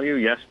their value?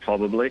 Yes,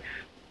 probably.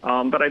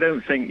 But I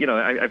don't think,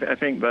 I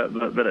think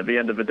that at the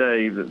end of the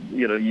day,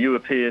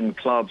 European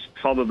clubs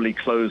probably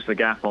close the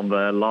gap on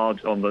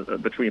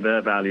between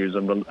their values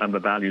and the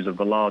values of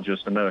the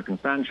largest American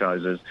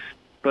franchises.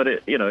 But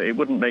it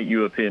wouldn't make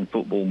European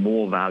football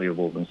more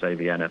valuable than, say,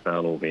 the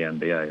NFL or the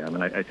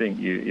NBA. I think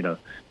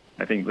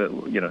I think that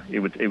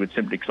it would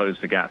simply close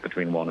the gap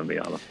between one and the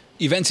other.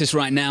 Juventus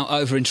right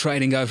now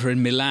trading over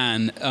in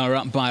Milan are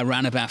up by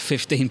around about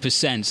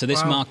 15%. So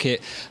this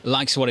market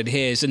likes what it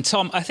hears. And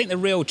Tom, I think the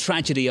real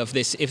tragedy of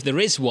this, if there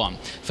is one,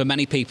 for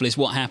many people, is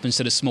what happens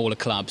to the smaller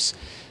clubs.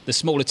 the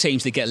smaller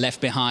teams that get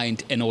left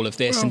behind in all of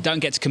this and don't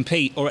get to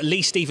compete, or at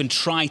least even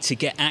try to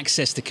get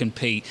access to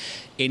compete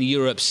in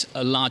Europe's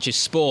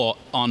largest sport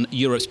on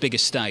Europe's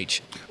biggest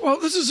stage? Well,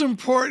 this is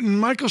important.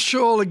 Michael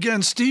Scholl,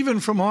 again,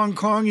 Stephen from Hong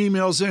Kong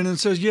emails in and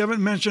says, you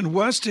haven't mentioned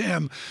West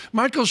Ham.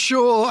 Michael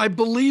Scholl, I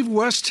believe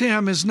West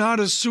Ham is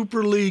not a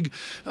Super League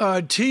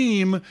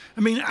team.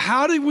 I mean,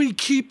 how do we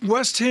keep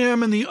West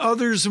Ham and the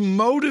others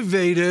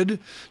motivated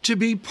to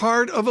be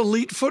part of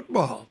elite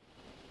football?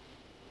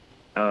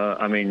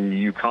 I mean,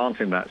 you can't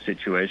in that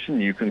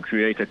situation. You can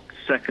create a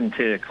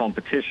second-tier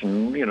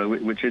competition,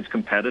 which is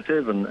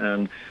competitive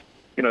and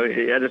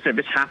as I said,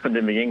 this happened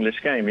in the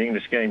English game. The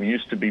English game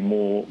used to be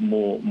more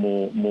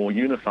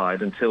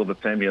unified until the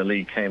Premier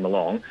League came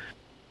along.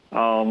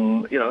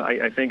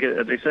 I think,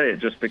 as they say, it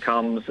just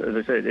becomes, as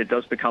I say, it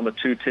does become a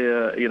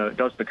two-tier. It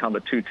does become a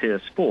two-tier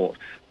sport.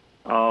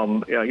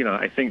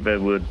 I think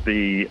there would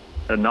be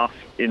enough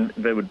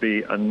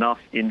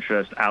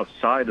interest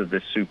outside of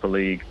this Super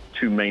League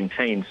to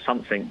maintain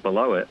something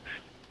below it,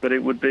 but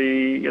it would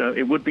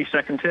be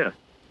second tier.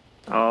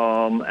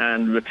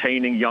 And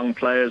retaining young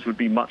players would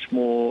be much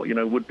more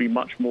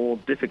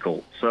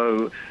difficult.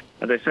 So,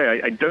 as I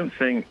say, I don't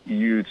think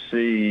you'd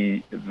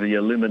see the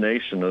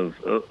elimination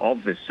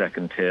of this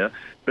second tier,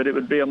 but it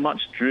would be a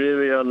much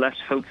drearier, less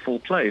hopeful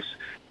place.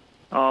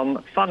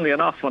 Funnily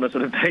enough, on a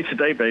sort of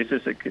day-to-day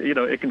basis, it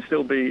can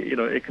still be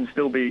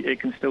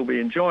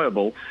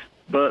enjoyable.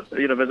 But,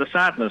 there's a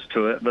sadness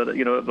to it that,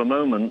 at the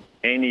moment,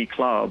 any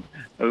club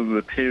over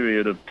a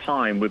period of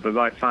time with the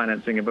right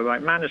financing and the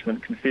right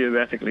management can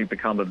theoretically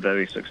become a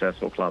very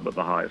successful club at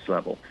the highest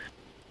level.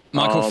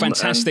 Michael,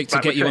 fantastic to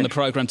get you on the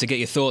programme to get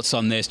your thoughts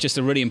on this. Just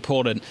a really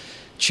important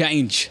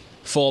change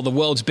for the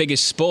world's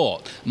biggest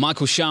sport.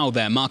 Michael Scholl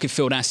there, Market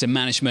Field Asset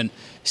Management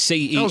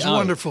CEO. That was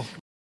wonderful.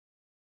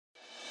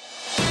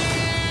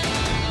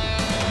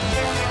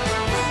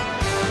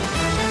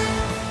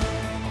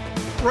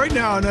 Right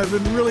now, and I've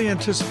been really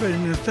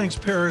anticipating it, thanks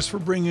Paris for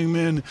bringing him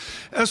in.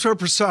 Eswar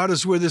Prasad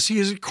is with us. He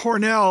is at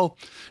Cornell.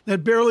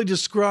 That barely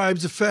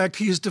describes the fact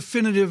he is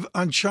definitive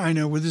on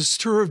China with his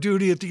tour of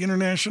duty at the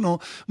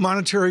International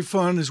Monetary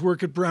Fund, his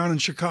work at Brown in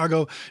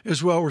Chicago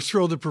as well. We're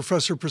thrilled that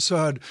Professor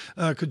Prasad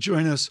could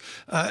join us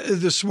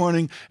this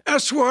morning.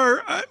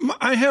 Eswar,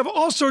 I have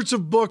all sorts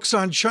of books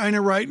on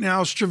China right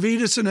now.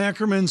 Stavridis and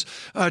Ackerman's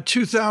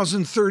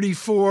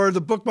 2034,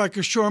 the book by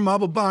Kishore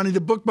Mahbubani,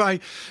 the book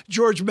by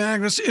George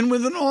Magnus. And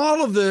within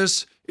all of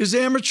this is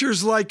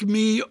amateurs like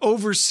me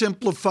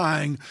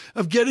oversimplifying,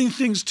 of getting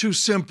things too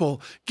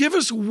simple. Give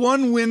us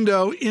one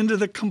window into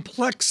the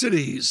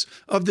complexities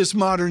of this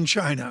modern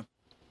China.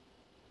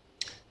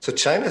 So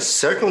China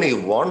certainly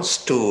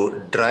wants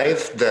to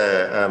drive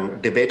the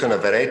debate on a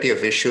variety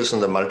of issues on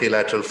the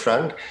multilateral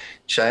front.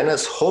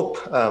 China's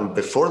hope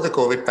before the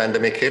COVID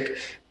pandemic hit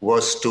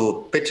was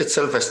to pitch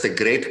itself as the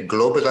great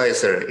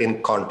globalizer,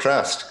 in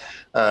contrast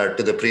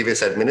to the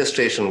previous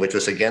administration, which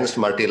was against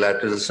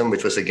multilateralism,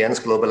 which was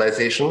against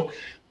globalization.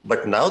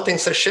 But now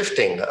things are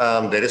shifting.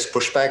 There is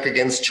pushback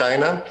against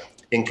China,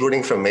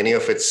 including from many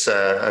of its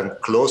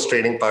close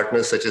trading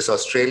partners, such as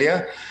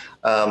Australia.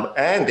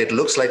 And it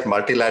looks like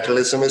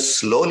multilateralism is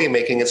slowly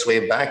making its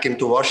way back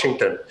into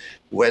Washington.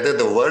 Whether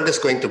the world is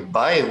going to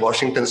buy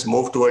Washington's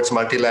move towards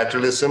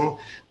multilateralism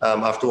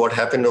after what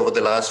happened over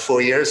the last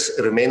 4 years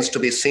remains to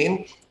be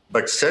seen.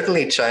 But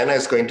certainly China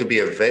is going to be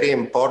a very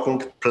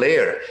important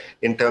player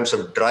in terms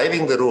of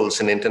driving the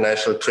rules in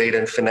international trade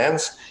and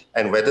finance.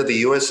 And whether the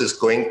US is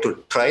going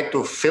to try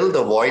to fill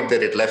the void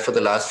that it left for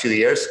the last few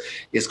years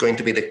is going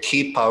to be the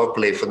key power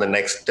play for the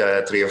next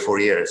 3 or 4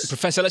 years.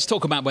 Professor, let's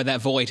talk about where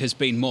that void has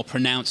been more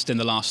pronounced in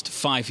the last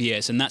 5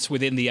 years, and that's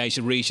within the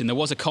Asia region. There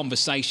was a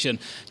conversation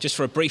just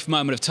for a brief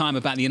moment of time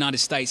about the United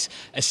States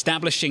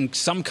establishing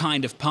some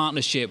kind of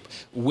partnership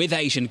with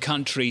Asian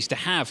countries to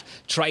have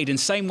trade in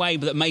the same way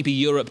that maybe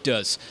Europe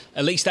does.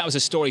 At least that was a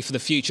story for the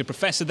future.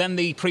 Professor, then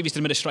the previous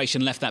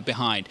administration left that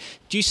behind.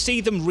 Do you see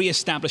them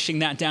re-establishing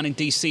that down in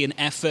DC, an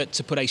effort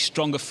to put a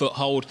stronger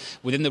foothold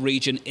within the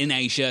region in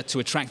Asia to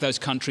attract those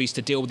countries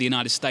to deal with the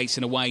United States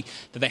in a way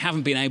that they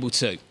haven't been able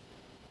to?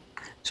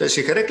 So as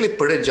you correctly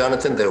put it,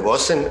 Jonathan, there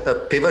wasn't a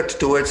pivot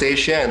towards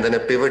Asia and then a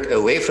pivot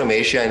away from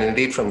Asia and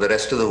indeed from the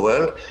rest of the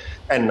world.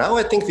 And now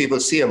I think we will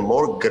see a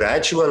more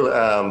gradual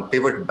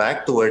pivot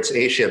back towards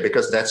Asia,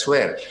 because that's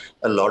where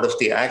a lot of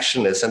the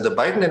action is. And the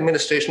Biden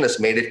administration has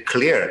made it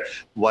clear,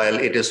 while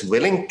it is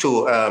willing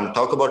to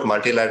talk about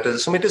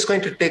multilateralism, it is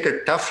going to take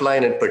a tough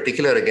line in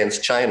particular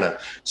against China.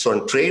 So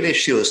on trade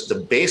issues, the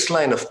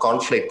baseline of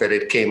conflict that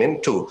it came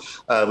into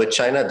with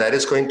China, that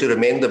is going to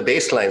remain the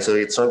baseline. So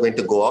it's not going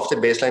to go off the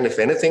baseline. If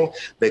anything,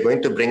 they're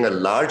going to bring a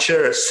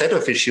larger set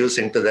of issues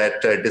into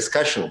that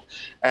discussion.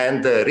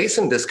 And the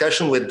recent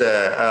discussion with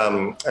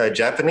the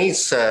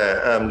Japanese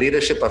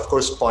leadership, of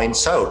course,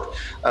 points out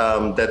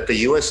that the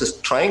U.S. is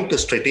trying to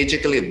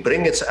strategically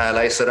bring its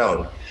allies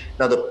around.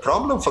 Now, the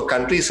problem for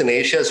countries in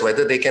Asia is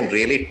whether they can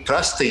really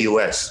trust the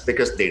US,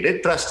 because they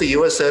did trust the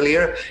US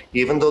earlier,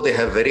 even though they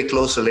have very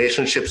close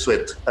relationships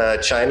with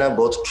China,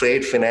 both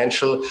trade,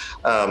 financial,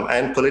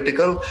 and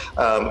political.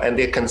 And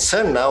they're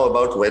concerned now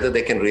about whether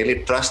they can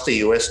really trust the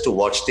US to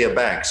watch their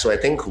back. So I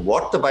think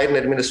what the Biden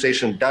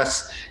administration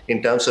does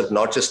in terms of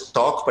not just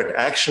talk, but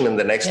action in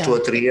the next 2 or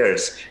 3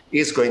 years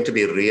is going to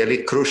be really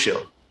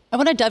crucial. I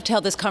want to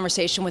dovetail this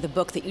conversation with a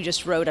book that you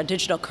just wrote on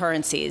digital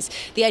currencies.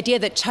 The idea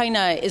that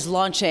China is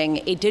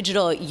launching a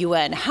digital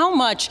yuan. How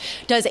much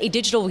does a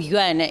digital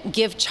yuan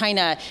give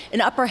China an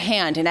upper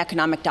hand in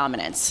economic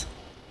dominance?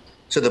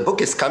 So the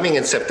book is coming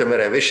in September.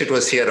 I wish it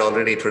was here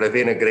already. It would have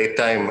been a great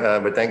time,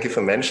 but thank you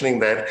for mentioning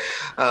that.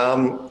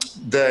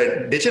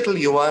 The digital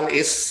yuan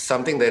is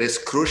something that is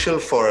crucial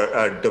for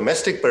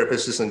domestic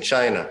purposes in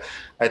China.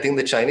 I think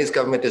the Chinese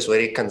government is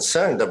very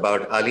concerned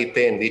about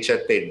Alipay and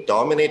WeChat Pay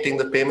dominating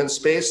the payment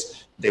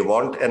space. They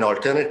want an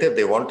alternative.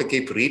 They want to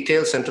keep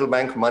retail central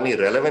bank money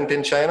relevant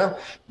in China.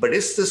 But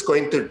is this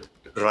going to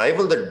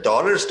rival the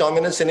dollar's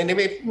dominance in any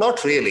way?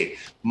 Not really.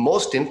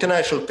 Most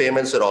international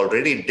payments are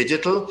already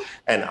digital.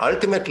 And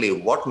ultimately,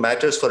 what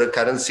matters for a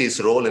currency's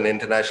role in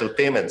international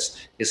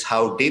payments is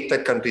how deep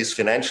that country's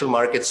financial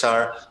markets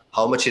are,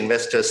 how much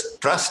investors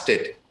trust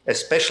it,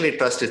 especially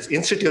trust its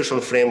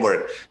institutional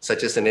framework,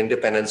 such as an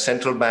independent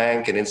central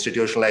bank, an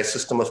institutionalized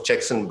system of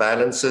checks and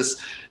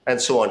balances,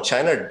 and so on.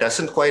 China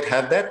doesn't quite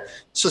have that.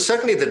 So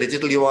certainly the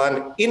digital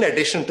yuan, in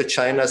addition to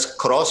China's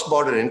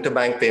cross-border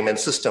interbank payment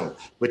system,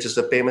 which is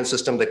the payment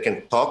system that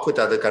can talk with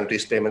other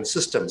countries' payment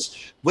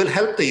systems, will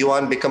help the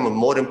yuan become a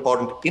more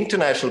important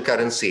international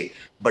currency.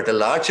 But a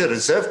larger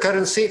reserve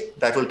currency,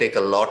 that will take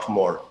a lot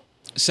more.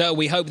 So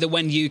we hope that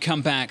when you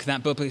come back,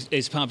 that book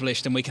is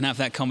published and we can have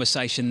that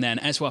conversation then.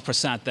 Eswar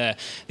Prasad there,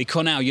 the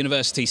Cornell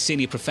University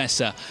Senior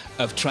Professor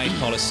of Trade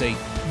Policy.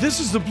 This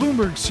is the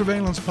Bloomberg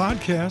Surveillance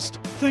Podcast.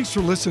 Thanks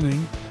for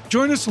listening.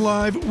 Join us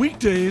live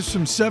weekdays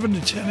from 7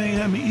 to 10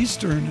 a.m.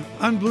 Eastern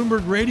on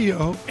Bloomberg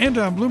Radio and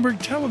on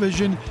Bloomberg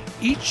Television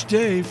each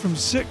day from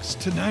 6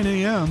 to 9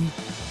 a.m.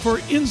 for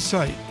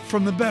insight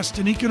from the best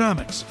in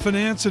economics,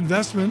 finance,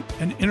 investment,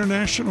 and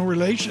international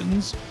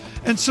relations.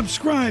 And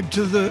subscribe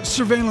to the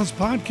Surveillance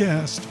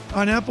Podcast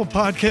on Apple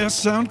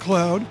Podcasts,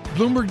 SoundCloud,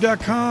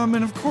 Bloomberg.com,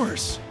 and of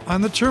course,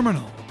 on the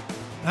terminal.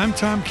 I'm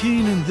Tom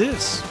Keene, and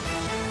this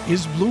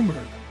is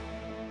Bloomberg.